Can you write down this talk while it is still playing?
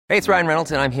Hey, it's Ryan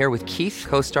Reynolds, and I'm here with Keith,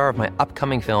 co-star of my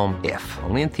upcoming film, If,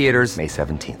 only in theaters May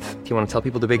 17th. Do you want to tell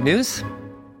people the big news?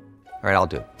 All right, I'll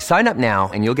do it. Sign up now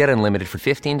and you'll get unlimited for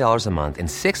 $15 a month and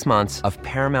 6 months of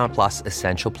Paramount Plus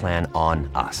Essential Plan on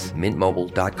us.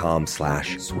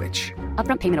 MintMobile.com/switch.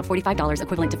 Upfront payment of $45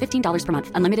 equivalent to $15 per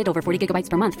month. Unlimited over 40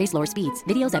 gigabytes per month. Face lower speeds.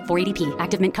 Videos at 480p.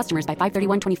 Active Mint customers by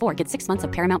 531.24 get 6 months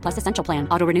of Paramount Plus Essential Plan.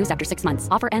 Auto renews after 6 months.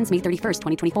 Offer ends May 31st,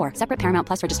 2024. Separate Paramount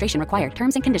Plus registration required.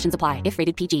 Terms and conditions apply if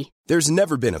rated PG. There's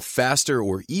never been a faster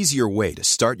or easier way to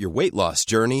start your weight loss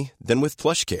journey than with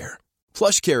PlushCare.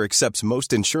 PlushCare accepts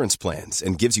most insurance plans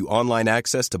and gives you online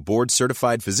access to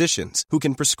board-certified physicians who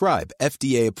can prescribe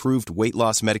FDA-approved weight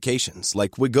loss medications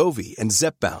like Wegovy and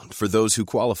Zepbound for those who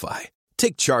qualify.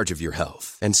 Take charge of your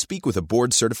health and speak with a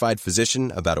board-certified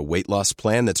physician about a weight loss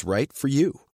plan that's right for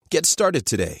you. Get started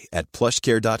today at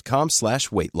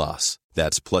plushcare.com/weight loss.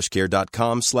 That's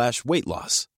plushcare.com/weight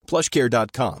loss.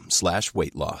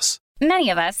 plushcare.com/weight loss.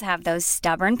 Many of us have those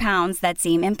stubborn pounds that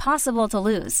seem impossible to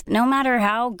lose, no matter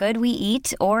how good we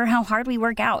eat or how hard we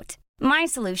work out. My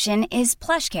solution is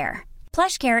PlushCare.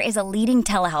 PlushCare is a leading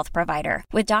telehealth provider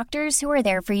with doctors who are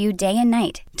there for you day and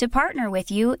night to partner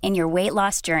with you in your weight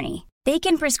loss journey. They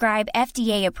can prescribe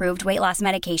FDA-approved weight loss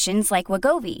medications like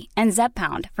Wegovy and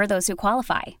Zepbound for those who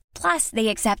qualify. Plus, they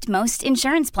accept most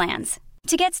insurance plans.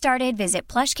 To get started, visit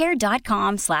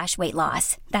plushcare.com/weight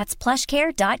loss. That's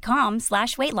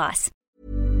plushcare.com/weight loss.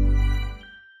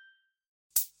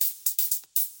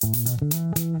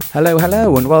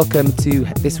 Hello, and welcome to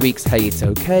this week's Hey It's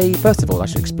Okay. First of all, I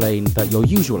should explain that your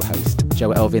usual host,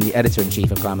 Jo Elvin, the editor-in-chief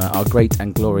of Glamour, our great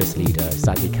and glorious leader,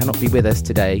 sadly cannot be with us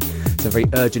today. It's a very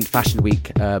urgent fashion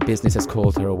week. Business has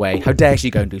called her away. How dare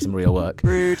she go and do some real work?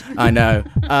 Rude. I know.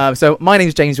 So my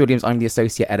name's James Williams. I'm the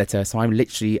associate editor. So I'm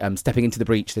literally stepping into the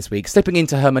breach this week, slipping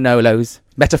into her Manolos,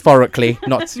 metaphorically,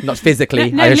 not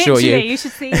physically. No, I assure literally, you. You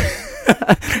should see it.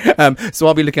 So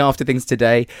I'll be looking after things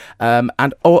today,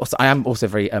 and also I am also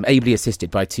very ably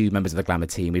assisted by two members of the Glamour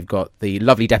team. We've got the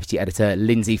lovely deputy editor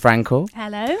Lindsay Frankel.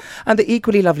 Hello. And the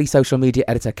equally lovely social media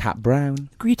editor Kat Brown.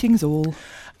 Greetings all.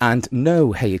 And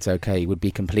no Hey It's Okay would be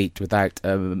complete without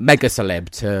a mega celeb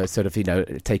to sort of,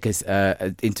 take us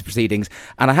into proceedings.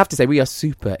 And I have to say, we are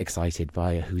super excited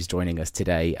by who's joining us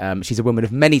today. She's a woman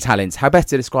of many talents. How best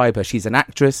to describe her? She's an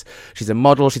actress, she's a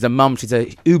model, she's a mum, she's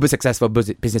a uber successful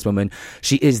businesswoman.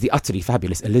 She is the utterly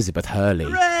fabulous Elizabeth Hurley.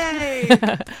 Hooray!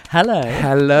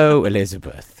 Hello,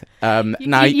 Elizabeth.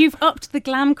 You've upped the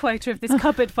glam quota of this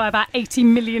cupboard by about 80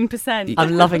 million%.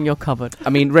 I'm loving your cupboard. I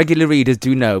mean, regular readers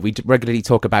do know we regularly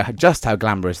talk about just how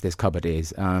glamorous this cupboard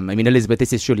is. Elizabeth,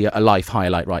 this is surely a life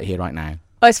highlight right here, right now.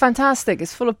 Oh, it's fantastic.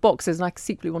 It's full of boxes and I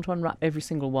secretly want to unwrap every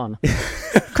single one.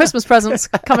 Christmas presents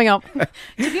coming up. To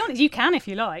be honest, you can if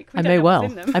you like. I may well.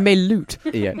 I may loot.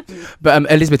 Yeah. But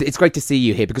Elizabeth, it's great to see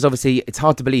you here because obviously it's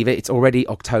hard to believe it. It's already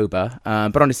October.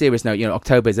 But on a serious note,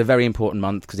 October is a very important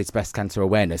month because it's Breast Cancer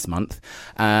Awareness Month.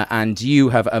 And you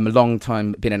have a long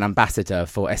time been an ambassador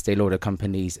for Estee Lauder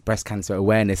Company's Breast Cancer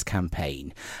Awareness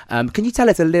campaign. Can you tell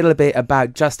us a little bit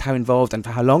about just how involved and for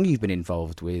how long you've been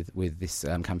involved with this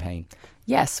campaign?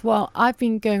 Yes, well, I've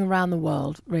been going around the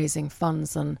world raising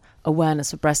funds and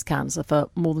awareness of breast cancer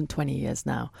for more than 20 years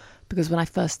now. Because when I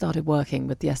first started working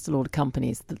with the Estee Lauder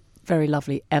companies, the very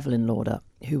lovely Evelyn Lauder,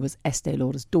 who was Estee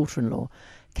Lauder's daughter-in-law,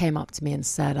 came up to me and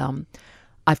said,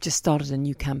 I've just started a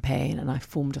new campaign and I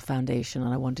formed a foundation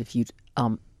and I wondered if you'd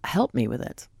help me with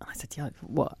it. And I said, yeah,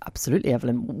 well, absolutely,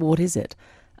 Evelyn. What is it?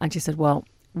 And she said, well,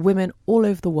 women all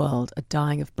over the world are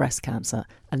dying of breast cancer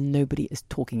and nobody is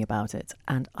talking about it.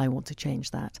 And I want to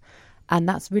change that. And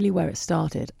that's really where it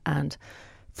started. And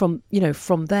from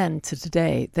then to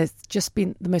today, there's just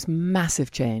been the most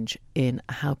massive change in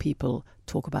how people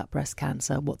talk about breast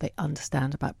cancer, what they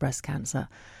understand about breast cancer.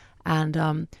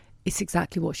 And it's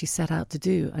exactly what she set out to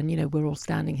do. And, we're all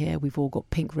standing here. We've all got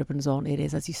pink ribbons on. It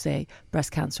is, as you say,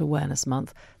 Breast Cancer Awareness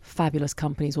Month. Fabulous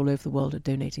companies all over the world are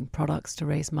donating products to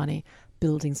raise money.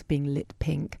 Buildings are being lit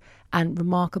pink. And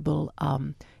remarkable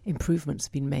improvements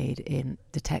have been made in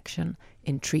detection,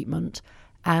 in treatment.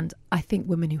 And I think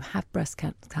women who have breast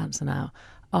cancer now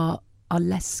are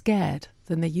less scared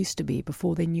than they used to be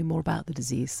before they knew more about the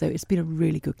disease. So it's been a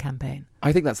really good campaign.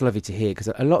 I think that's lovely to hear because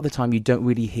a lot of the time you don't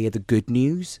really hear the good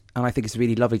news. And I think it's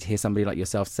really lovely to hear somebody like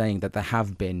yourself saying that there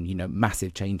have been,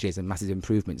 massive changes and massive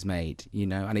improvements made,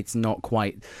 and it's not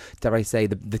quite, dare I say,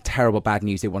 the terrible bad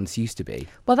news it once used to be.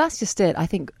 Well, that's just it. I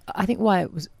think why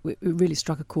it really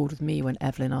struck a chord with me when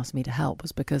Evelyn asked me to help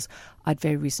was because I'd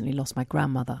very recently lost my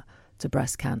grandmother to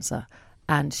breast cancer.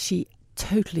 And she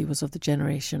totally was of the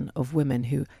generation of women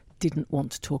who didn't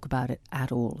want to talk about it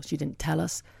at all. She didn't tell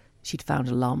us. she'd found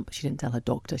a lump. She didn't tell her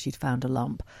doctor she'd found a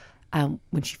lump. And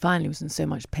when she finally was in so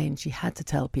much pain, she had to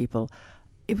tell people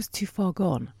it was too far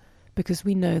gone. Because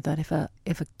we know that if a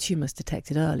tumour is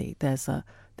detected early, there's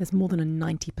more than a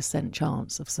 90%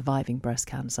 chance of surviving breast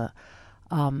cancer.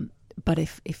 But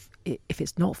if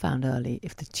it's not found early,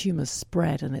 if the tumour's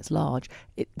spread and it's large,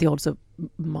 the odds are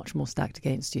much more stacked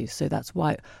against you. So that's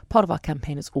why part of our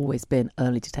campaign has always been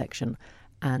early detection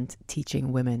and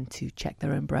teaching women to check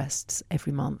their own breasts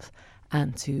every month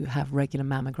and to have regular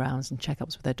mammograms and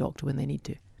checkups with their doctor when they need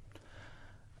to.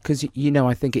 Because,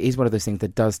 I think it is one of those things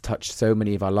that does touch so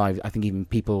many of our lives. I think even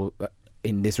people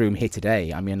in this room here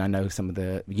today, I mean, I know some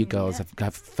of you girls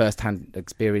have first-hand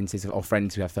experiences or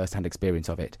friends who have first-hand experience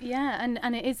of it. Yeah,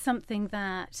 and it is something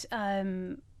that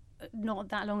not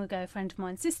that long ago, a friend of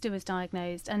mine's sister was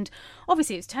diagnosed, and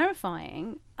obviously it was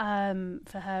terrifying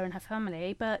for her and her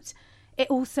family, but it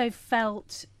also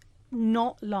felt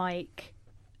not like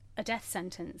a death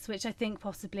sentence, which I think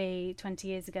possibly 20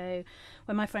 years ago,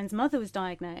 when my friend's mother was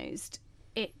diagnosed,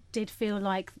 it did feel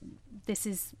like, this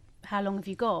is how long have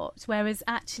you got? Whereas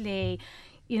actually,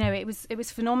 it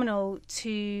was phenomenal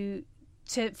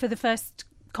for the first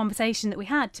conversation that we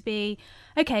had to be,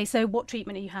 okay, so what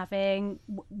treatment are you having?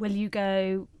 Will you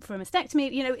go for a mastectomy?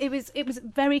 It was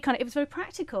very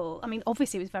practical. I mean,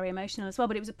 obviously it was very emotional as well,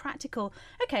 but it was a practical,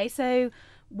 okay, so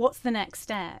what's the next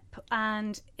step?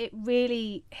 And it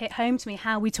really hit home to me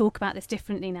how we talk about this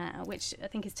differently now, which I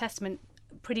think is testament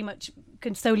pretty much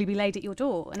can solely be laid at your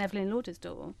door and Evelyn Lauder's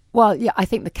door. Well, yeah, I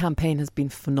think the campaign has been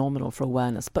phenomenal for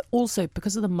awareness, but also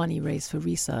because of the money raised for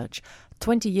research.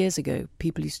 20 years ago,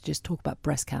 people used to just talk about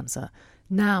breast cancer.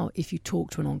 Now, if you talk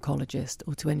to an oncologist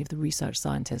or to any of the research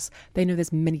scientists, they know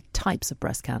there's many types of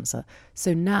breast cancer.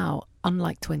 So now,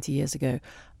 unlike 20 years ago,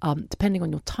 depending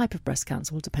on your type of breast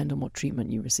cancer will depend on what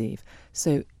treatment you receive.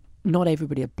 So not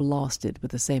everybody are blasted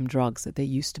with the same drugs that they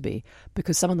used to be,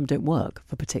 because some of them don't work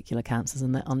for particular cancers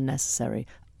and they're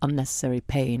unnecessary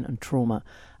pain and trauma.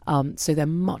 So they're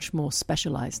much more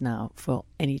specialised now for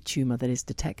any tumour that is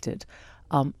detected,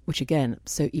 which again,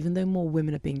 so even though more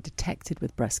women are being detected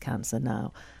with breast cancer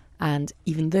now, and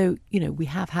even though, we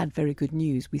have had very good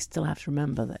news, we still have to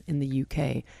remember that in the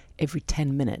UK, every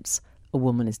 10 minutes, a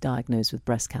woman is diagnosed with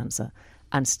breast cancer,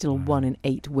 and still 1 in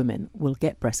 8 women will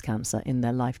get breast cancer in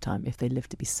their lifetime if they live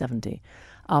to be 70.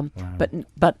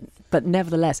 But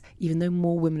nevertheless, even though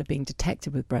more women are being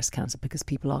detected with breast cancer because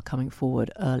people are coming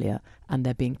forward earlier and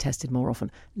they're being tested more often,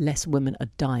 less women are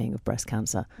dying of breast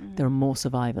cancer. There are more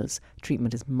survivors.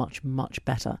 Treatment is much, much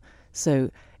better.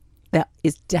 So there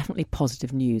is definitely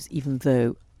positive news, even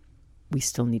though we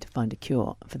still need to find a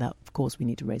cure. For that, of course, we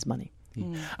need to raise money.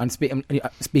 And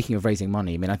speaking of raising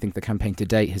money, I mean, I think the campaign to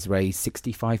date has raised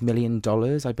 $65 million,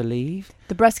 I believe.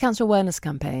 The breast cancer awareness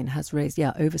campaign has raised,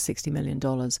 over $60 million,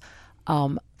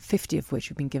 50 of which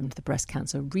have been given to the Breast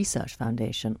Cancer Research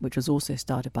Foundation, which was also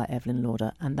started by Evelyn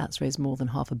Lauder, and that's raised more than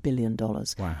 $500 million.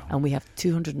 Wow. And we have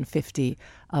 250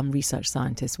 research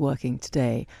scientists working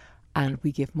today, and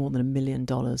we give more than $1 million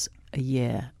a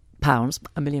year.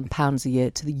 £1 million a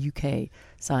year to the UK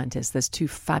scientists. There's 2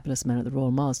 fabulous men at the Royal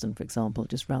Marsden, for example,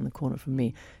 just round the corner from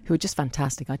me, who are just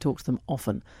fantastic. I talk to them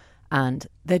often, and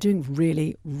they're doing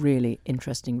really, really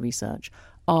interesting research.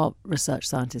 Our research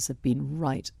scientists have been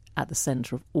right at the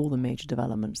centre of all the major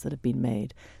developments that have been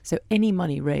made. So any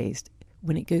money raised,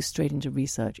 when it goes straight into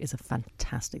research, is a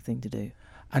fantastic thing to do.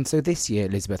 And so this year,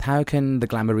 Elizabeth, how can the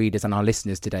Glamour readers and our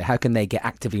listeners today, how can they get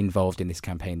actively involved in this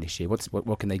campaign this year?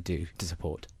 What can they do to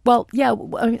support? Well, yeah,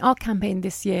 I mean, our campaign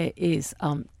this year is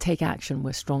Take Action,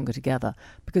 We're Stronger Together.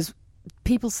 Because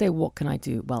people say, what can I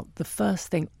do? Well, the first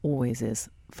thing always is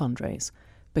fundraise,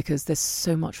 because there's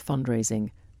so much fundraising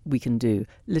we can do.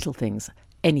 Little things,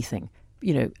 anything.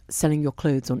 Selling your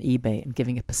clothes on eBay and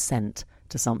giving 1%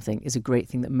 to something is a great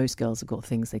thing that most girls have got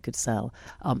things they could sell.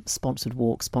 Sponsored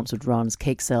walks, sponsored runs,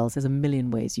 cake sales. There's a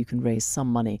million ways you can raise some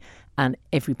money, and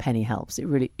every penny helps. It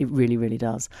really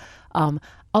does.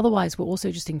 Otherwise, we're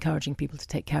also just encouraging people to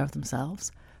take care of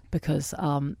themselves, because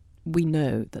we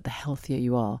know that the healthier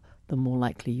you are, the more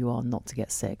likely you are not to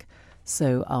get sick.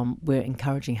 So we're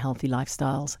encouraging healthy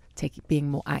lifestyles, being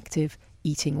more active,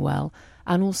 eating well,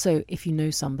 and also if you know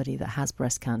somebody that has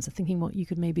breast cancer, thinking what you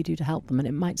could maybe do to help them. And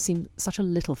it might seem such a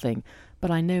little thing,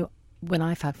 but I know when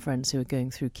I've had friends who are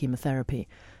going through chemotherapy,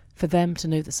 for them to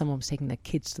know that someone was taking their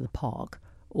kids to the park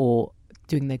or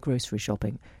doing their grocery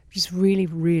shopping, just really,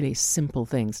 really simple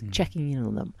things, checking in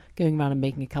on them, going around and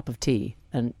making a cup of tea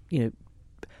and,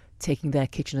 taking their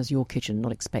kitchen as your kitchen,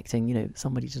 not expecting,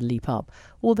 somebody to leap up.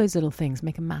 All those little things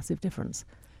make a massive difference.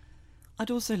 I'd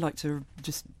also like to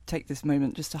just take this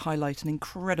moment just to highlight an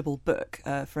incredible book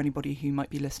for anybody who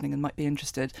might be listening and might be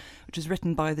interested, which was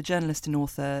written by the journalist and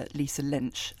author Lisa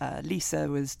Lynch. Lisa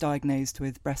was diagnosed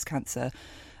with breast cancer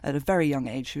at a very young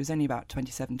age. She was only about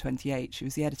 27, 28. She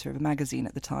was the editor of a magazine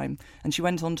at the time. And she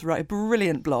went on to write a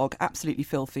brilliant blog, absolutely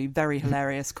filthy, very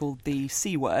hilarious, called The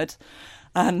C Word,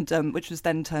 and which was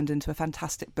then turned into a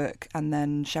fantastic book. And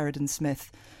then Sheridan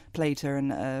Smith played her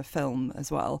in a film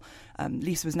as well.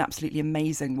 Lisa was an absolutely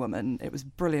amazing woman. It was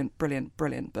brilliant, brilliant,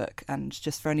 brilliant book. And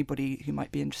just for anybody who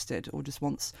might be interested or just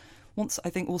wants I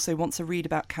think also wants to read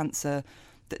about cancer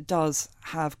that does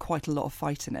have quite a lot of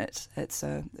fight in it, it's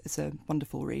a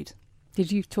wonderful read.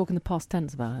 Did you talk in the past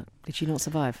tense about it? Did she not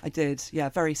survive? I did, yeah.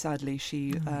 Very sadly,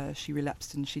 she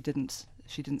relapsed and she didn't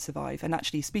survive. And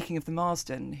actually, speaking of the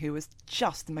Marsden, who was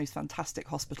just the most fantastic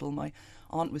hospital, my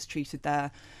aunt was treated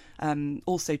there.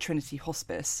 Also Trinity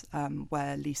Hospice,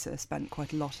 where Lisa spent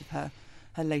quite a lot of her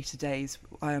later days,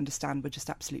 I understand, were just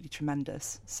absolutely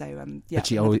tremendous. So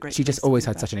but she just always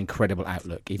had such an incredible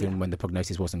outlook, even when the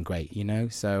prognosis wasn't great, you know.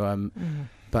 So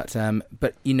but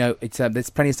you know, it's there's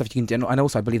plenty of stuff you can do, and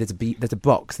also I believe there's a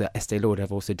box that Estee Lauder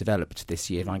have also developed this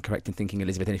year, if I'm correct in thinking,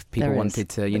 Elizabeth. And if people wanted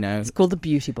to, you know, it's called the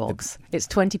Beauty Box. It's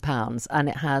 £20 and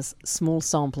it has small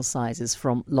sample sizes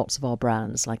from lots of our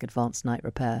brands like Advanced Night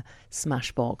Repair,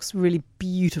 Smashbox, really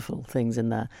beautiful things in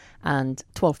there. And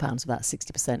 £12 of that,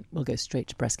 60% will go straight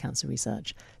to breast cancer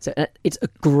research. So it's a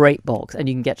great box, and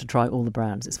you can get to try all the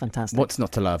brands. It's fantastic. What's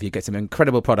not to love? You get some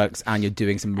incredible products, and you're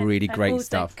doing some really great also,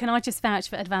 stuff. Can I just vouch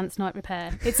for Advanced Night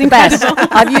Repair? It's incredible.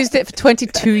 Best. I've used it for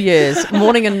 22 years,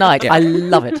 morning and night. I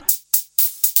love it.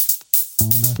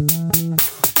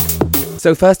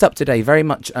 So first up today, very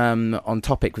much on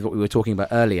topic with what we were talking about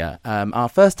earlier, our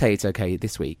first Hey It's Okay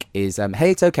this week is Hey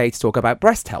It's Okay to talk about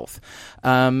breast health.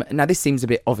 Now this seems a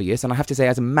bit obvious, and I have to say,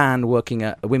 as a man working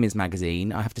at a women's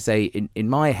magazine, I have to say in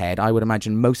my head, I would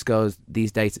imagine most girls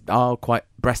these days are quite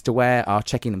breast aware, are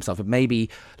checking themselves. But maybe,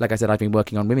 like I said, I've been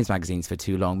working on women's magazines for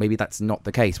too long. Maybe that's not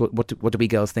the case. What do we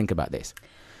girls think about this?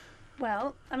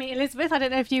 Well, I mean, Elizabeth, I don't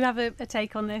know if you have a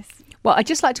take on this. Well, I'd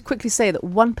just like to quickly say that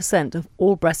 1% of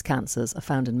all breast cancers are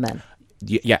found in men.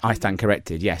 Yeah, I stand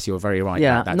corrected. Yes, you're very right.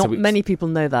 Yeah, about that. not many people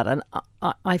know that. And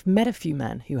I've met a few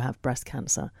men who have breast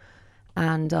cancer.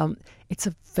 And it's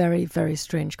a very, very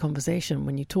strange conversation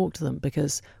when you talk to them,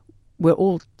 because we're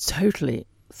all totally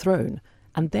thrown.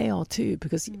 And they are too,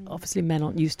 because obviously men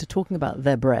aren't used to talking about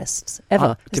their breasts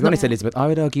ever. To be honest, Elizabeth, I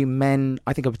would argue men,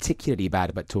 I think, are particularly bad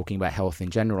about talking about health in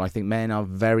general. I think men are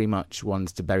very much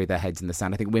ones to bury their heads in the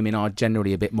sand. I think women are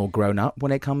generally a bit more grown up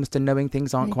when it comes to knowing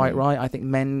things aren't quite right. I think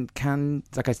men can,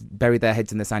 like I said, bury their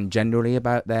heads in the sand generally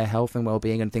about their health and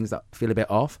well-being and things that feel a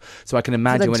bit off. So I can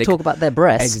imagine when to talk about their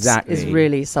breasts exactly is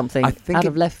really something out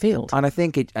of left field. And I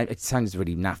think it sounds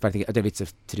really naff, but I don't know if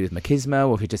it's to do with machismo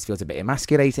or if it just feels a bit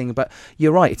emasculating. But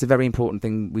you're right, it's a very important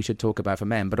thing we should talk about for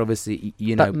men, but obviously,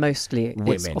 you know, but mostly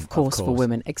women, it's of course for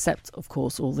women, except of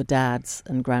course all the dads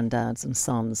and granddads and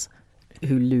sons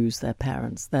who lose their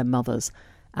parents, their mothers,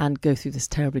 and go through this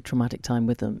terribly traumatic time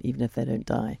with them, even if they don't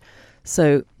die.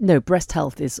 So no, breast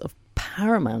health is of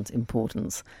paramount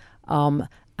importance,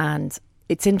 and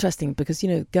it's interesting because, you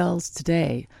know, girls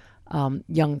today,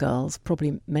 young girls,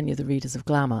 probably many of the readers of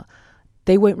Glamour,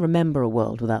 they won't remember a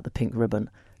world without the pink ribbon.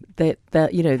 They're,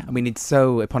 you know, I mean, it's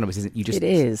so eponymous, isn't it? It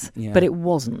is, but it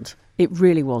wasn't. It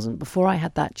really wasn't. Before I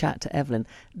had that chat to Evelyn,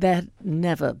 there had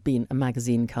never been a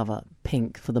magazine cover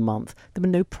pink for the month. There were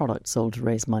no products sold to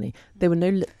raise money. There were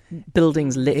no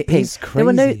buildings lit pink. There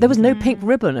was no pink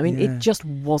ribbon. I mean, it just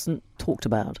wasn't talked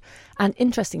about. And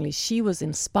interestingly, she was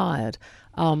inspired.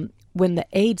 When the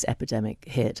AIDS epidemic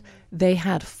hit, they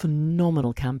had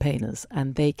phenomenal campaigners,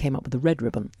 and they came up with the red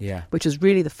ribbon, which was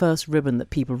really the first ribbon that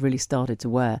people really started to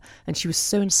wear. And she was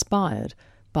so inspired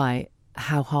by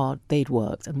how hard they'd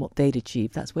worked and what they'd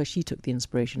achieved. That's where she took the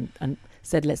inspiration and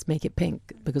said, let's make it pink,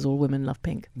 because all women love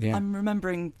pink. Yeah. I'm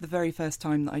remembering the very first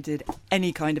time that I did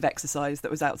any kind of exercise that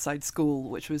was outside school,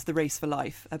 which was the Race for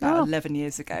Life about 11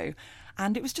 years ago.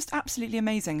 And it was just absolutely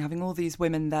amazing having all these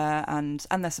women there and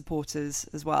their supporters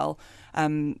as well,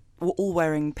 all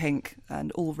wearing pink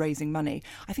and all raising money.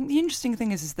 I think the interesting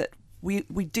thing is that we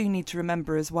do need to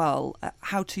remember as well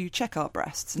how to check our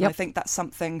breasts. And I think that's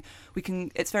something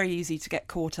it's very easy to get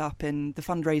caught up in the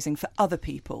fundraising for other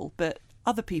people, but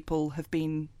other people have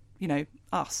been, you know,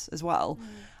 us as well.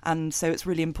 And so it's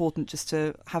really important just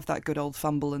to have that good old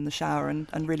fumble in the shower and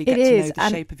really get to know the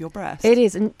shape of your breast. It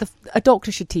is. And a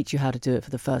doctor should teach you how to do it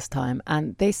for the first time.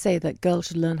 And they say that girls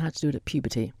should learn how to do it at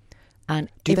puberty. And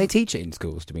do they teach it in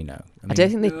schools? Do we know? I don't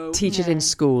think they teach it in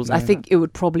schools. No. I think it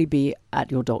would probably be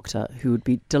at your doctor, who would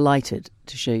be delighted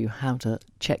to show you how to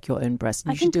check your own breast.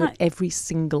 You should do it every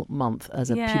single month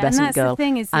as a pubescent girl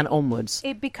and onwards.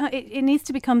 It needs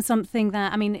to become something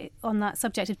that, I mean, on that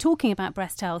subject of talking about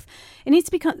breast health, it needs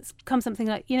to become something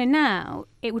like, now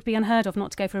it would be unheard of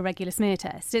not to go for a regular smear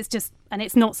test. It's just, and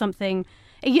it's not something,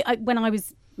 when I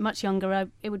was much younger,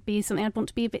 it would be something I'd want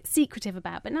to be a bit secretive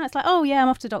about. But now it's like, oh yeah, I'm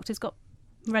off to the doctor's, got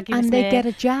regular smear. And they get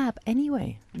a jab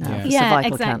anyway now for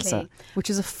cervical cancer,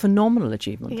 which is a phenomenal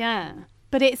achievement. Yeah.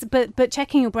 But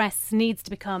checking your breasts needs to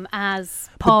become as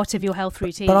part of your health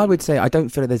routine. But I would say I don't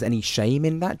feel like there's any shame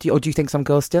in that. Or do you think some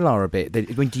girls still are a bit?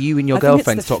 Do you and your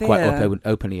girlfriends talk quite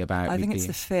openly about? I think it's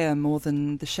the fear more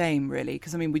than the shame, really.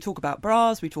 Because I mean, we talk about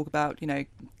bras, we talk about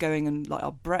going and like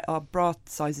our bra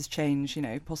sizes change,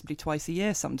 possibly twice a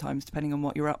year sometimes, depending on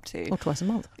what you're up to. Or twice a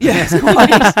month. Yes,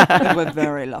 quite. We're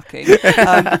very lucky.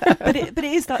 But it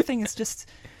is that thing. It's just.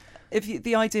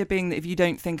 The idea being that if you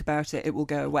don't think about it, it will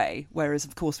go away. Whereas,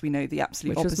 of course, we know the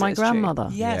absolute opposite. Which was my grandmother.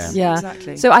 Yes, yeah,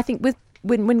 exactly. So I think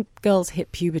when girls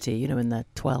hit puberty, when they're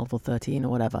 12 or 13 or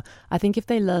whatever, I think if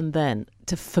they learn then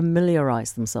to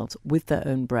familiarise themselves with their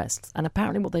own breasts, and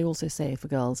apparently what they also say for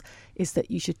girls is that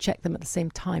you should check them at the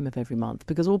same time of every month,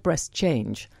 because all breasts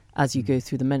change as you go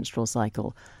through the menstrual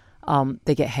cycle.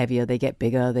 They get heavier, they get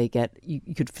bigger, they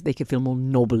could feel more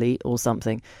knobbly or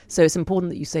something. So it's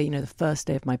important that you say, the first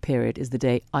day of my period is the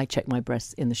day I check my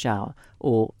breasts in the shower,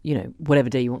 or whatever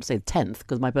day you want to say, the 10th,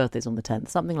 because my birthday's on the 10th,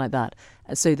 something like that,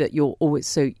 so that you're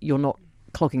not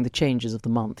clocking the changes of the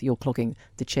month, you're clocking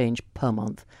the change per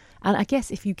month. And I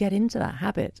guess if you get into that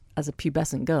habit as a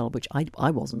pubescent girl, which I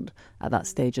wasn't at that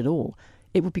stage at all,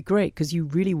 it would be great, because you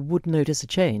really would notice a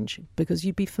change, because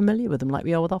you'd be familiar with them like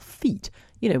we are with our feet,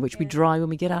 which we dry when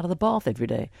we get out of the bath every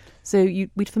day. So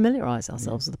we'd familiarise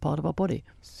ourselves with the part of our body.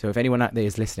 So if anyone out there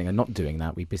is listening and not doing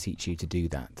that, we beseech you to do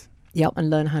that. Yep, and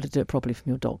learn how to do it properly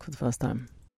from your doc for the first time.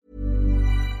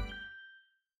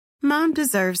 Mom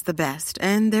deserves the best,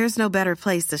 and there's no better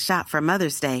place to shop for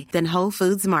Mother's Day than Whole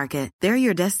Foods Market. They're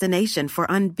your destination for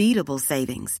unbeatable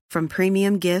savings, from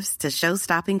premium gifts to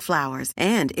show-stopping flowers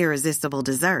and irresistible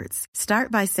desserts.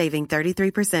 Start by saving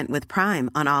 33% with Prime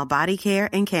on all body care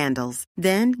and candles.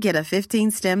 Then get a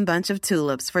 15-stem bunch of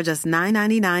tulips for just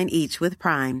 $9.99 each with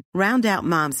Prime. Round out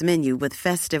Mom's menu with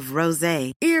festive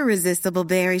rosé, irresistible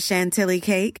berry chantilly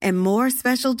cake, and more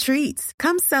special treats.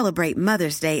 Come celebrate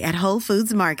Mother's Day at Whole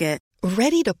Foods Market.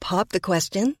 Ready to pop the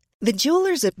question? The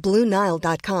jewelers at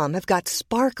BlueNile.com have got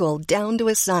sparkle down to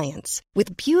a science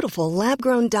with beautiful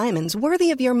lab-grown diamonds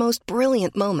worthy of your most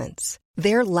brilliant moments.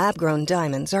 Their lab-grown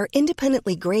diamonds are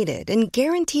independently graded and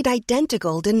guaranteed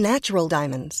identical to natural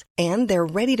diamonds, and they're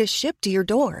ready to ship to your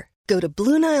door. Go to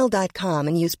BlueNile.com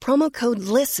and use promo code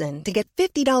LISTEN to get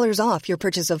 $50 off your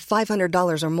purchase of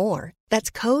 $500 or more. That's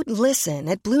code LISTEN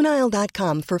at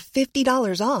BlueNile.com for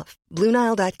 $50 off.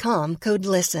 BlueNile.com, code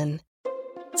LISTEN.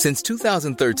 Since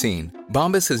 2013,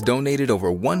 Bombas has donated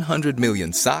over 100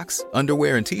 million socks,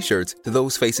 underwear, and T-shirts to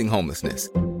those facing homelessness.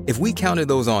 If we counted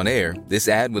those on air, this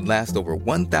ad would last over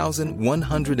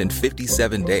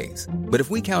 1,157 days. But if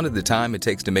we counted the time it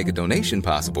takes to make a donation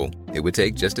possible, it would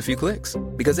take just a few clicks.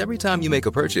 Because every time you make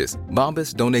a purchase,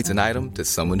 Bombas donates an item to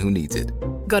someone who needs it.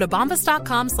 Go to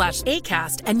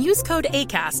bombas.com/ACAST and use code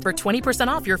ACAST for 20%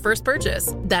 off your first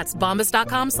purchase. That's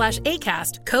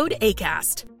bombas.com/ACAST, code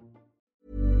ACAST.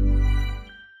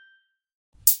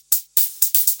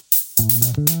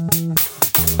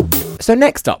 So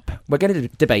next up, we're going to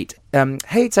debate,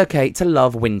 hey, it's okay to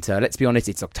love winter. Let's be honest,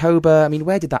 it's October. I mean,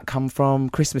 where did that come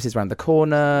from? Christmas is around the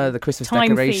corner. The Christmas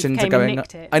decorations are going up.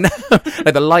 I know.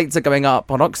 The lights are going up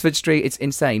on Oxford Street. It's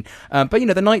insane. But,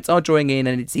 the nights are drawing in,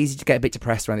 and it's easy to get a bit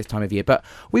depressed around this time of year. But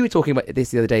we were talking about this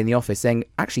the other day in the office, saying,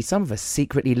 actually, some of us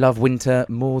secretly love winter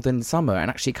more than summer and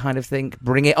actually kind of think,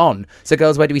 bring it on. So,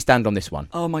 girls, where do we stand on this one?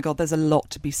 Oh, my God, there's a lot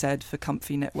to be said for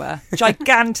comfy knitwear.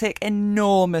 Gigantic,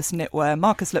 enormous knitwear.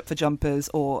 Marcus Look for jumpers,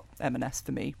 or M&S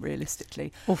for me,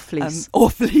 realistically. Or fleece. Or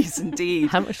fleece, indeed.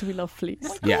 How much do we love fleece?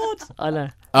 Oh my God. I know.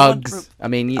 Uggs. I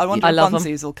wonder if love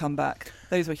onesies will come back.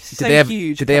 Those were so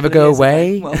huge. Did they ever go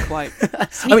away? Well, quite.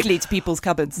 Sneakily to people's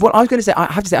cupboards. Well, I was going to say, I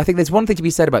have to say, I think there's one thing to be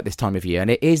said about this time of year, and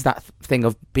it is that thing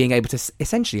of being able to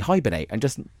essentially hibernate and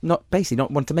just not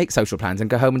want to make social plans and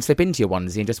go home and slip into your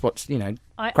onesie and just watch,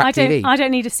 crap TV. I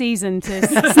don't need a season to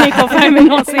sneak off home and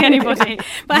not see anybody.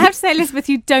 But I have to say, Elizabeth,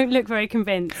 you don't look very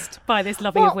convinced by this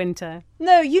loving of winter.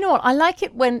 No, you know what? I like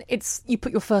it when you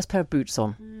put your first pair of boots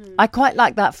on. I quite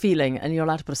like that feeling, and you're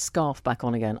allowed to put a scarf back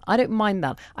on again. I don't mind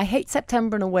that. I hate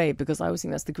September in a way, because I always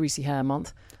think that's the greasy hair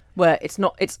month. where it's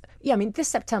not. I mean, this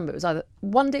September it was either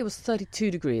one day it was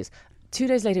 32 degrees. 2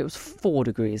 days later, it was 4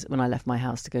 degrees when I left my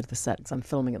house to go to the set because I'm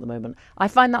filming at the moment. I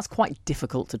find that's quite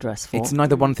difficult to dress for. It's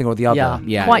neither one thing or the other.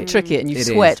 Yeah. Quite tricky, and you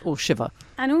sweat or shiver.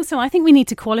 And also, I think we need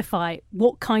to qualify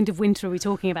what kind of winter are we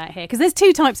talking about here, because there's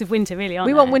two types of winter, really, aren't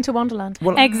there? We want winter wonderland.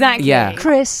 Well, exactly. Yeah.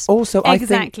 Chris. Also,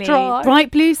 exactly. I think dry.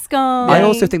 Bright blue sky. I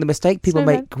also think the mistake people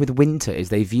Snowman. make with winter is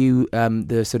they view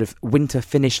the sort of winter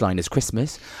finish line as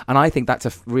Christmas, and I think that's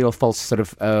a real false sort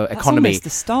of That's economy. almost the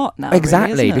start now.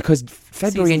 Exactly, really, isn't it? because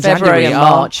February and February January and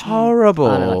are March. horrible,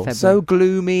 I don't like February. so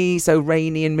gloomy, so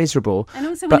rainy and miserable. And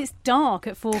also But- when it's dark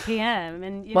at 4 p.m.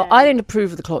 and you Well, know. I don't approve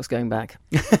of the clocks going back.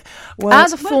 Well,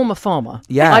 As a former farmer,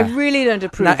 Yeah. I really don't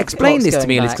approve. Now, of the explain clocks this to going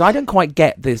me, Elise, back. because I don't quite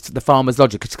get the farmer's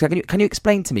logic. Can you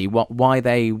explain to me why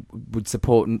they would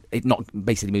support it not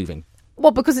basically moving?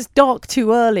 Well, because it's dark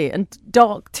too early and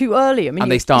dark too early. I mean,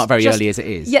 And they it's start very just- early as it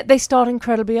is. Yeah, they start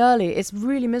incredibly early. It's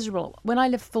really miserable. When I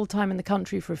lived full time in the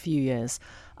country for a few years,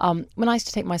 when I used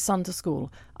to take my son to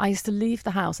school, I used to leave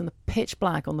the house in the pitch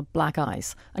black on the black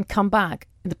ice and come back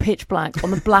in the pitch black on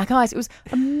the black ice. It was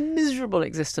a miserable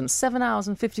existence. 7 hours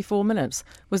and 54 minutes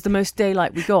was the most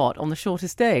daylight we got on the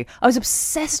shortest day. I was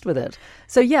obsessed with it.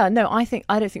 So yeah, no, I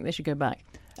don't think they should go back.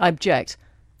 I object.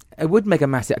 It would make a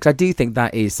massive, because I do think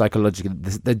that is psychologically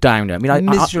the downer. I mean,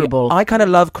 Miserable. I kind of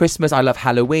love Christmas. I love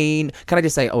Halloween. Can I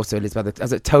just say also, Elizabeth,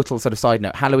 as a total sort of side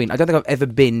note, Halloween. I don't think I've ever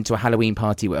been to a Halloween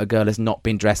party where a girl has not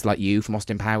been dressed like you from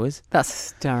Austin Powers. That's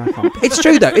hysterical. It's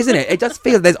true though, isn't it? It does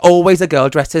feel there's always a girl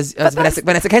dressed as Vanessa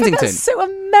But Kensington. that's so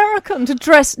American to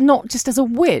dress not just as a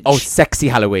witch. Oh, sexy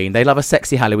Halloween. They love a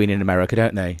sexy Halloween in America,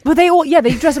 don't they? Well,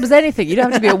 they dress up as anything. You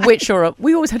don't have to be a witch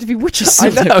we always had to be witches. I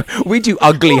know. We do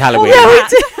ugly Halloween. Yeah, we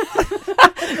do.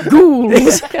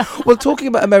 Ghouls. Well, talking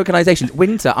about Americanization,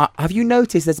 winter, have you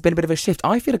noticed there's been a bit of a shift?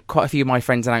 I feel quite a few of my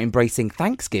friends are now embracing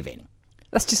Thanksgiving.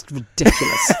 That's just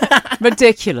ridiculous.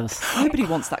 Ridiculous. Nobody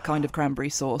wants that kind of cranberry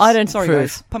sauce. I don't Sorry, approve.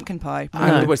 guys. Pumpkin pie.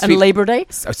 No. Well, And Labor Day?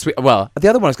 So sweet. Well, the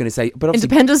other one I was going to say, but obviously,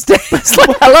 Independence Day. It's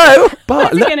like, hello.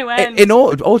 but When's it gonna end? in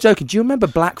all joking, do you remember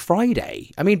Black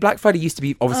Friday? I mean, Black Friday used to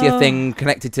be obviously a thing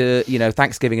connected to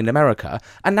Thanksgiving in America,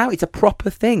 and now it's a proper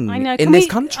thing I know. in Can this we-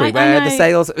 country I where the know.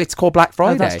 sales. It's called Black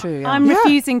Friday. Oh, that's true. Yeah. I'm Yeah.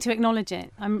 refusing to acknowledge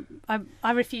it.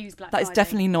 I refuse Black That is Friday.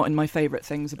 definitely not in my favourite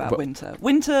things about But- winter.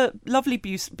 Winter, lovely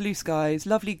blue skies,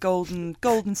 lovely golden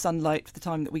sunlight for the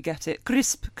time that we get it.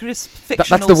 Crisp, fictional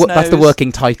That's the snows.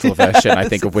 working title version, I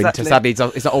think, of winter. Exactly.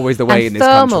 Sadly, it's not always the way in And this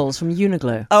country. thermals from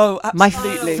Uniglow. Oh, My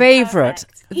absolutely. favourite.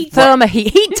 Heat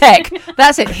Heat Tech.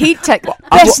 That's it. Heat Tech.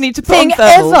 I Best just need to put on thing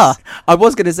thermals. ever. I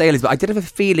was going to say, Elizabeth, I did have a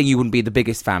feeling you wouldn't be the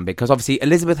biggest fan because obviously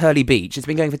Elizabeth Hurley Beach has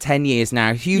been going for 10 years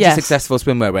now. Hugely Yes. successful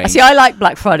swimwear range. See, I like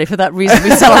Black Friday for that reason. We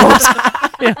sell a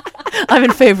lot. Yeah. I'm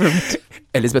in favour of it.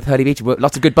 Elizabeth Hurley Beach,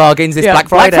 lots of good bargains this Yeah, Black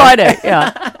Friday. Black Friday,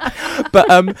 yeah.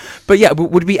 but yeah,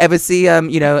 would we ever see,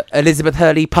 Elizabeth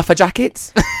Hurley puffer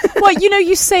jackets? Well,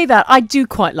 you say that. I do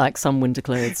quite like some winter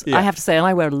clothes. Yeah. I have to say, and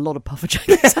I wear a lot of puffer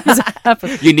jackets as it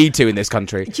happens. You need to in this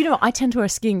country. Do you know what? I tend to wear a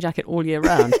skiing jacket all year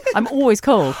round. I'm always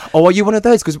cold. Or are you one of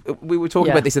those? Because we were talking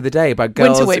Yeah. about this the other day about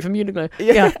girls. Winter weight from Uniqlo.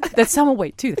 Yeah. They're summer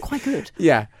weight too. They're quite good.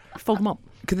 Yeah. I fold them up.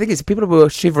 The thing is, people were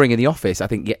shivering in the office, I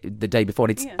think, the day before,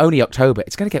 and it's only October.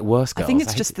 It's going to get worse, girls. I think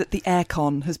it's just that the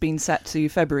aircon has been set to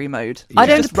February mode. I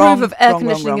don't Just approve wrong, of air wrong,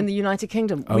 conditioning wrong. in the United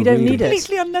Kingdom. Oh, we don't really? need it.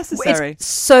 Completely unnecessary. It's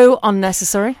so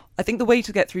unnecessary. I think the way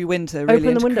to get through winter Open really the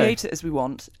and to window. create it as we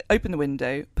want, open the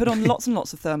window, put on lots and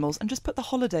lots of thermals, and just put the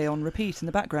holiday on repeat in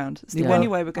the background. It's the Yeah. only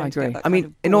way we're I going to agree. get that I mean,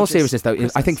 kind of in all gorgeous seriousness, though, I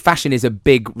Christmas. think fashion is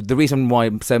the reason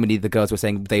why so many of the girls were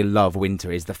saying they love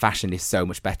winter is the fashion is so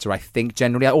much better, I think,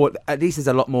 generally. Or at least there's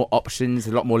a lot more options,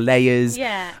 a lot more layers.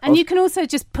 Yeah, and you can also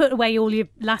just put away all your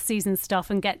last season's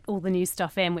stuff and get all the new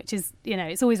stuff in, which is,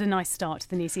 it's always a nice start to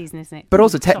the new season, isn't it? But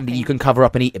also, technically, Shopping. you can cover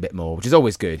up and eat a bit more, which is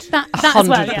always good. That as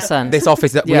well, yeah. 100%. This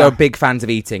office, we Yeah. are big fans of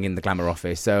eating in the Glamour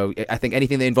office. So I think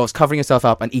anything that involves covering yourself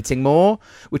up and eating more,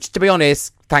 which, to be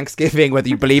honest, Thanksgiving, whether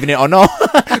you believe in it or not,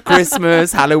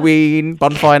 Christmas, Halloween,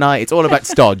 bonfire night, it's all about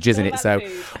stodge, isn't it? So,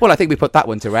 well, I think we put that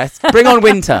one to rest. Bring on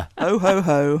winter. Ho, ho,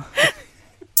 ho.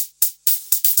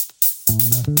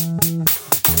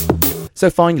 So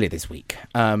finally this week,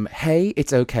 hey,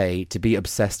 it's okay to be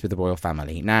obsessed with the royal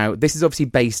family. Now, this is obviously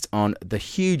based on the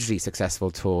hugely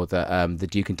successful tour that the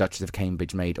Duke and Duchess of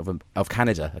Cambridge made of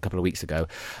Canada a couple of weeks ago.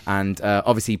 And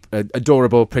obviously,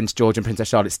 adorable Prince George and Princess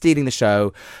Charlotte stealing the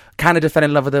show. Canada fell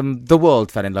in love with them. The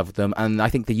world fell in love with them. And I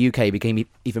think the UK became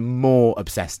even more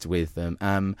obsessed with them.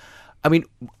 I mean,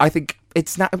 I think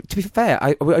it's not, to be fair,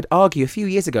 I would argue a few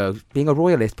years ago, being a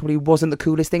royalist probably wasn't the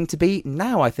coolest thing to be.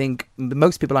 Now, I think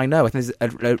most people I know, I think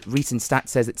there's a recent stat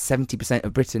says that 70%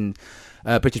 of Britain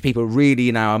British people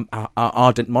really now are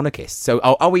ardent monarchists. So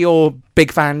are we all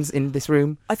big fans in this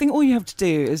room? I think all you have to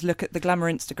do is look at the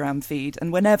Glamour Instagram feed,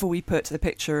 and whenever we put a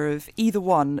picture of either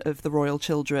one of the royal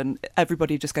children,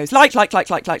 everybody just goes like.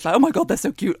 Oh my God, they're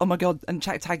so cute. Oh my God, and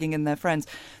tagging in their friends.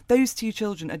 Those two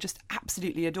children are just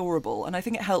absolutely adorable, and I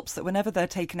think it helps that whenever they're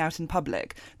taken out in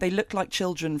public, they look like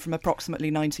children from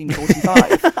approximately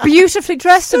 1945. Beautifully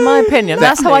dressed, in my opinion.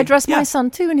 That's how I dressed Yeah. my son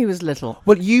too when he was little.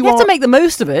 Well, You have to make the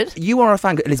most of it. You are a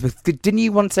fan, Elizabeth. Didn't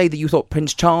you once say that you thought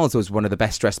Prince Charles was one of the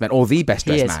best dressed men, or the best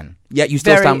dressed man? Yeah, you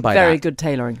still stand by that. Very good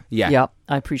tailoring. Yeah.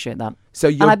 I appreciate that. So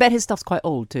and I bet his stuff's quite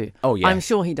old too. Oh, yeah. I'm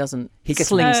sure he doesn't gets-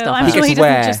 sling stuff I'm out. sure he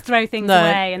wear- doesn't just throw things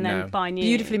away and then buy new.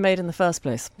 Beautifully made in the first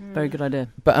place. Very good idea.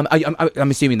 But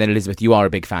I'm assuming then, Elizabeth, you are a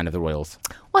big fan of the royals.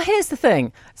 Well, here's the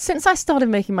thing. Since I started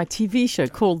making my TV show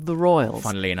called The Royals,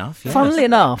 Funnily enough. Yes.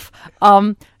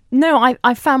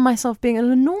 I found myself being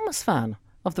an enormous fan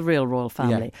of the real royal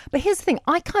family. Yeah. But here's the thing.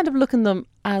 I kind of look at them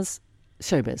as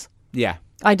showbiz. Yeah.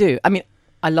 I do. I mean,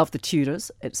 I love the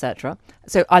Tudors, etc.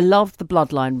 So I love the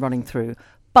bloodline running through.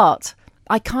 But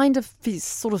I kind of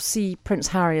sort of see Prince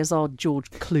Harry as our George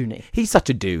Clooney. He's such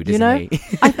a dude, You isn't know? he?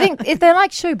 I think if they're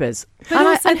like showbiz.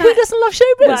 But And who doesn't love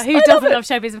showbiz? Well, who I doesn't love love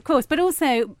showbiz, of course. But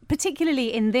also,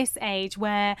 particularly in this age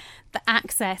where the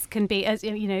access can be, as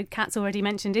you know, Kat's already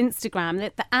mentioned Instagram,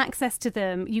 that the access to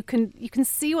them, you can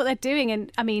see what they're doing.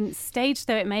 And I mean, staged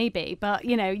though it may be, but,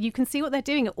 you know, you can see what they're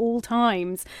doing at all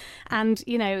times. And,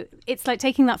 you know, it's like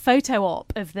taking that photo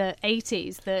op of the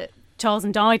 80s that Charles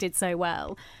and Di did so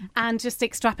well, and just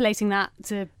extrapolating that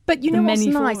to But you know what's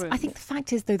many nice? forums. I think the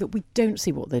fact is, though, that we don't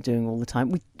see what they're doing all the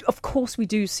time. Of course, we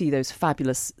do see those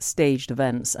fabulous staged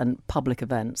events and public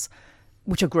events,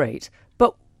 which are great.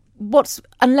 But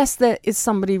unless there is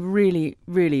somebody really,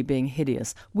 really being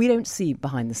hideous, we don't see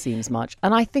behind the scenes much.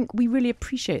 And I think we really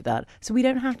appreciate that. So we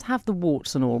don't have to have the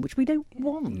warts and all, which we don't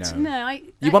want. No,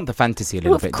 You want the fantasy a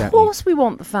little bit, don't Of you? course we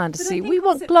want the fantasy. We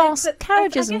want glass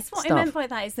carriages I and guess what stuff. I meant by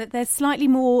that is that they're slightly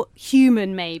more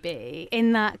human, maybe,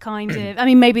 in that kind of. I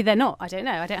mean, maybe they're not. I don't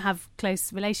know. I don't have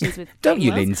close relations with. Don't Kate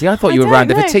you, Wells. Lindsay? I thought you were don't round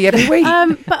there for know. tea every week.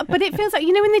 But it feels like,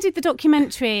 you know, when they did the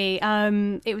documentary,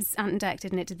 it was Ant and Dec,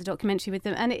 didn't it? Did the documentary with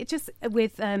them, and it just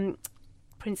with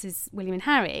Princes William and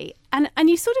Harry, and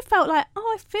you sort of felt like,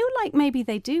 I feel like maybe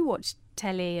they do watch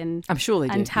telly and I'm sure they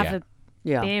do. and have Yeah. a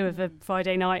Yeah. beer of a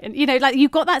Friday night, and you know, like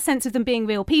you've got that sense of them being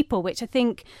real people, which I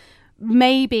think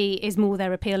maybe is more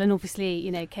their appeal. And obviously,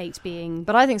 you know, Kate being.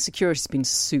 But I think security's been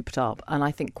souped up, and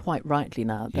I think quite rightly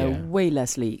now there Yeah. are way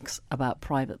less leaks about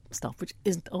private stuff, which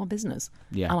isn't our business.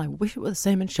 Yeah. And I wish it were the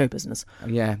same in show business.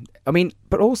 Yeah. I mean,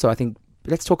 but also I think,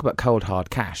 let's talk about cold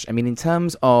hard cash. I mean, in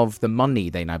terms of the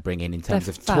money they now bring in terms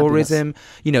They're of fabulous. tourism,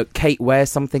 you know, Kate wears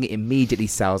something, it immediately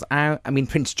sells out. I mean,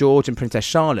 Prince George and Princess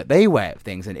Charlotte, they wear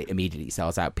things and it immediately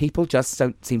sells out. People just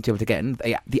don't seem to be able to get in.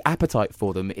 The appetite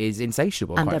for them is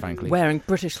insatiable, And quite they're frankly. wearing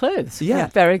British clothes. Yeah.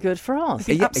 Very good for us.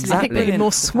 Yeah, I think exactly. we need Brilliant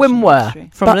more for the fashion swimwear industry.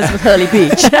 from Elizabeth Hurley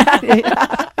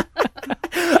Beach.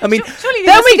 I mean,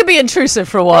 Then we could be intrusive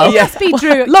for a while. Yes, be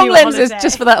Drew. Long lenses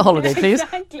just for that holiday, please.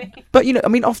 Exactly. but, you know, I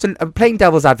mean, often playing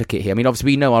devil's advocate here. I mean, obviously,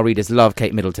 we know our readers love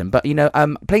Kate Middleton, but, you know,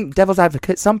 playing devil's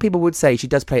advocate, some people would say she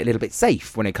does play it a little bit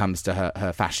safe when it comes to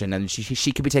her fashion, and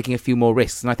she could be taking a few more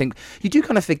risks. And I think you do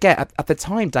kind of forget at the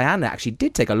time, Diana actually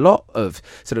did take a lot of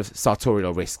sort of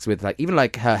sartorial risks with, like, even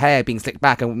like her hair being slicked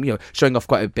back and, you know, showing off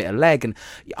quite a bit of leg. And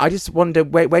I just wonder,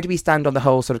 where do we stand on the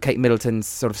whole sort of Kate Middleton's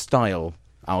sort of style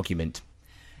argument?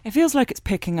 It feels like it's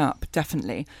picking up,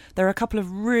 definitely. There are a couple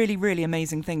of really, really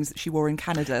amazing things that she wore in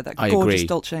Canada. That I gorgeous agree.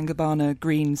 Dolce & Gabbana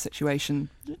green situation.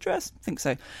 Dress? I think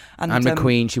so. And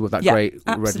McQueen, she wore that yeah, great red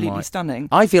and absolutely white. stunning.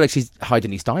 I feel like she's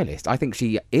hidingly stylist. I think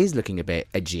she is looking a bit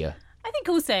edgier. I think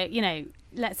also, you know,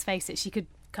 let's face it, she could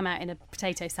come out in a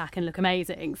potato sack and look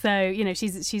amazing. So, you know,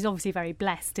 she's obviously very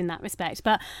blessed in that respect.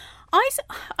 But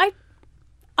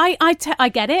I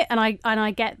get it, and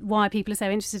I get why people are so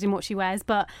interested in what she wears.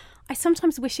 But I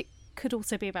sometimes wish it could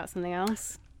also be about something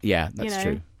else. Yeah, that's You know.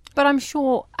 true. But I'm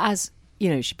sure as, you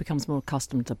know, she becomes more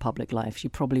accustomed to public life, she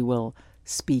probably will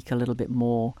speak a little bit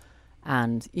more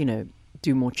and, you know,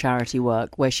 do more charity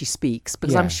work where she speaks,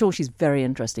 because Yeah. I'm sure she's very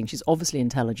interesting. She's obviously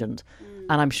intelligent,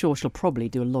 and I'm sure she'll probably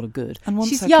do a lot of good. And once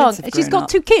she's her young. kids have And she's grown got up.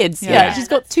 2 kids. Yeah. Yeah, she's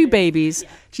got 2 babies.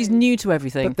 She's new to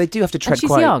everything. But they do have to tread she's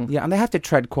quite young. Yeah, and they have to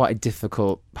tread quite a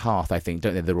difficult path, I think,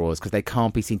 don't they, the Royals, because they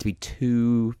can't be seen to be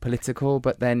too political,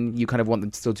 but then you kind of want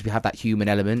them still to have that human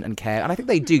element and care. And I think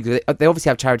they do. They obviously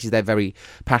have charities they're very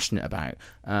passionate about.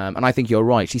 And I think you're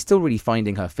right. She's still really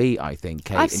finding her feet, I think,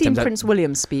 Kate. I've in seen terms of- Prince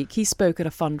William speak. He spoke at a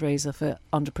fundraiser for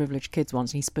underprivileged kids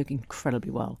once, and he spoke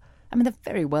incredibly well. I mean, they're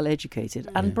very well educated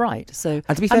and bright, so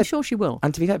And to be fair, I'm sure she will.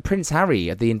 And to be fair, Prince Harry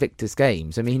at the Invictus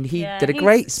Games, I mean, he did a he's-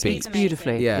 great he's speech. amazing.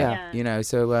 Beautifully, Yeah, you know,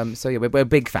 so yeah, we're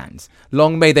big fans.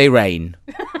 Long may they reign.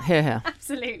 Yeah.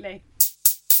 Absolutely.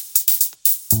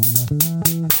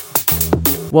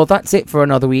 Well, that's it for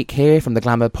another week here from the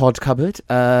Glamour Pod Cupboard.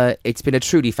 It's been a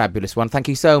truly fabulous one. Thank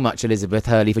you so much, Elizabeth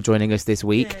Hurley, for joining us this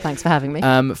week. Thanks for having me.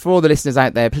 For all the listeners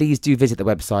out there, please do visit the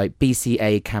website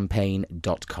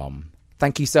bcacampaign.com.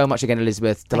 Thank you so much again,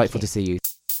 Elizabeth. Delightful to see you.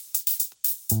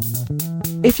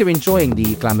 If you're enjoying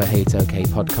the Glamour Hey It's OK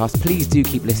podcast, please do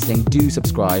keep listening, do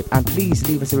subscribe, and please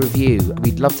leave us a review.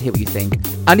 We'd love to hear what you think.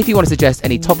 And if you want to suggest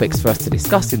any topics for us to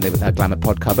discuss in the Glamour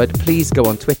Pod Cupboard, please go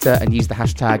on Twitter and use the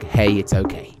hashtag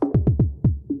 #HeyIt'sOK.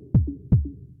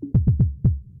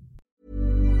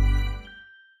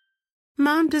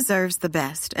 Mom deserves the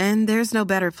best, and there's no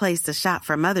better place to shop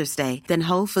for Mother's Day than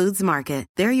Whole Foods Market.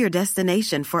 They're your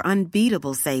destination for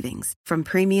unbeatable savings, from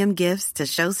premium gifts to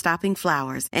show-stopping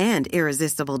flowers and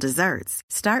irresistible desserts.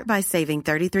 Start by saving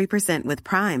 33% with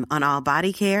Prime on all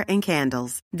body care and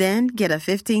candles. Then get a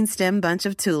 15-stem bunch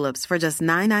of tulips for just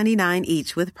 $9.99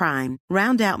 each with Prime.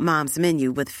 Round out Mom's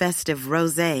menu with festive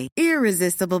rosé,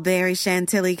 irresistible berry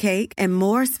chantilly cake, and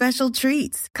more special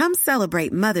treats. Come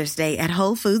celebrate Mother's Day at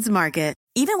Whole Foods Market.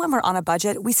 Even when we're on a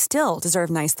budget, we still deserve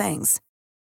nice things.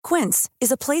 Quince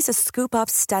is a place to scoop up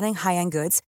stunning high-end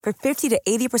goods for 50 to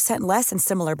 80% less than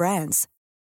similar brands.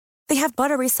 They have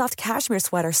buttery soft cashmere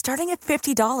sweaters starting at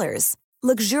 $50,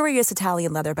 luxurious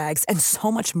Italian leather bags, and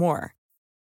so much more.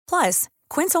 Plus,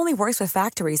 Quince only works with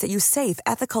factories that use safe,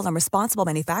 ethical, and responsible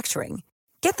manufacturing.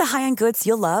 Get the high-end goods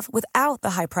you'll love without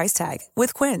the high price tag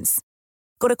with Quince.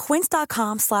 Go to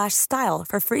quince.com/style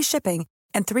for free shipping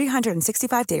and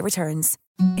 365-day returns.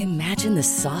 Imagine the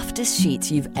softest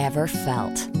sheets you've ever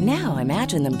felt. Now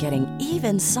imagine them getting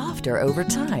even softer over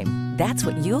time. That's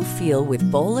what you'll feel with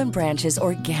Boll & Branch's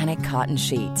organic cotton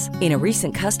sheets. In a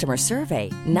recent customer survey,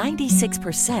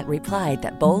 96% replied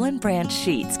that Boll & Branch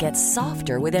sheets get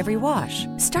softer with every wash.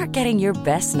 Start getting your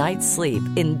best night's sleep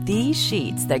in these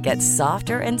sheets that get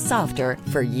softer and softer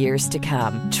for years to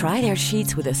come. Try their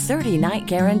sheets with a 30-night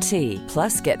guarantee.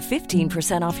 Plus, get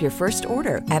 15% off your first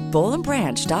order at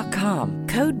bollandbranch.com.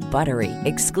 Code BUTTERY.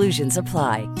 Exclusions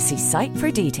apply. See site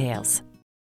for details.